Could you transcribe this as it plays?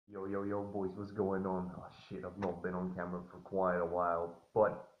Yo, boys, what's going on? Oh shit, I've not been on camera for quite a while,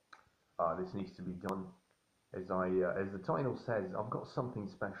 but this needs to be done. As the title says, I've got something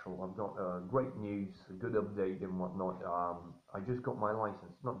special. I've got great news, a good update and whatnot. I just got my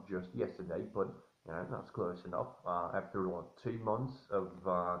license, not just yesterday, but that's close enough. After what, 2 months of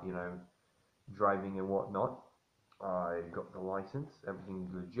driving and whatnot, I got the license.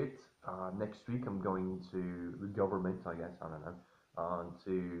 Everything's legit. Next week I'm going to the government, I guess, I don't know,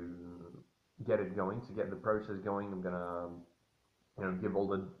 to get it going, to get the process going. I'm gonna, give all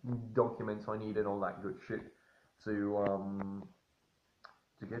the documents I need and all that good shit to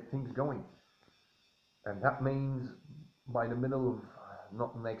to get things going. And that means by the middle of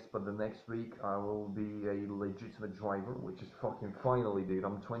not next but the next week I will be a legitimate driver, which is fucking finally, dude.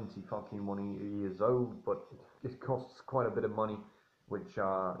 I'm 20 fucking 1 years old, but it costs quite a bit of money, which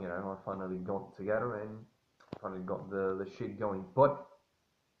I finally got together and finally got the shit going. But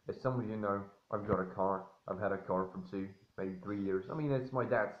as some of you know, I've got a car. I've had a car for 2, maybe 3 years. I mean, it's one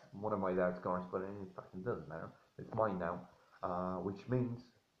of my dad's cars, but it fucking doesn't matter. It's mine now, which means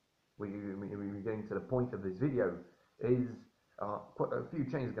we're getting to the point of this video is quite a few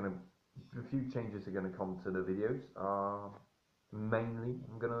changes are gonna come to the videos. Mainly,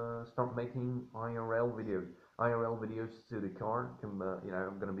 I'm gonna start making IRL videos to the car.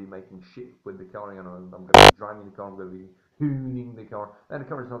 I'm gonna be making shit with the car. I'm gonna be driving the car. I'm gonna be hooning the car. And the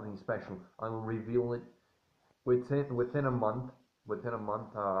car is nothing special. I will reveal it within a month.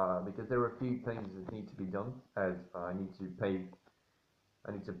 Because there are a few things that need to be done. As I need to pay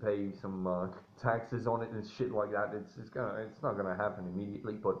some taxes on it and shit like that. It's not gonna happen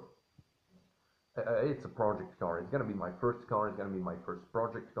immediately, but it's a project car. It's gonna be my first car. It's gonna be my first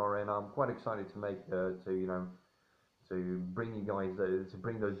project car, and I'm quite excited to make to bring you guys to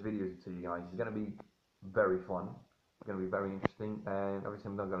bring those videos to you guys. It's gonna be very fun. It's gonna be very interesting, and obviously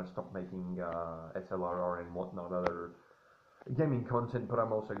I'm not gonna stop making SLRR and whatnot, other gaming content, but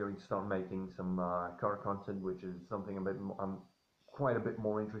I'm also going to start making some car content, which is something I'm quite a bit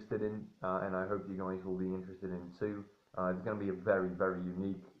more interested in, and I hope you guys will be interested in too. It's going to be a very, very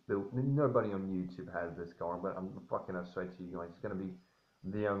unique build. Nobody on YouTube has this car, but I'm fucking straight to you guys. It's going to be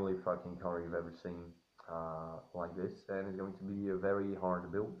the only fucking car you've ever seen like this, and it's going to be a very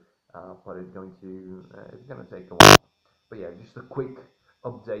hard build, but it's going to take a while. But yeah, just a quick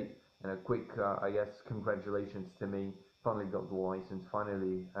update and a quick, I guess, congratulations to me. Finally got the license.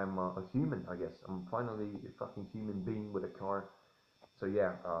 Finally, I'm a human. I guess I'm finally a fucking human being with a car. So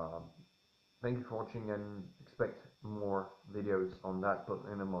yeah, thank you for watching, and expect more videos on that, but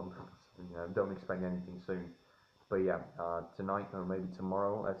in a month. Don't expect anything soon. But yeah, tonight or maybe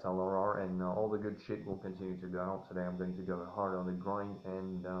tomorrow, SLRR and all the good shit will continue to go out. Today I'm going to go hard on the grind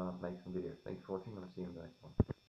and make some videos. Thanks for watching, and I'll see you in the next one.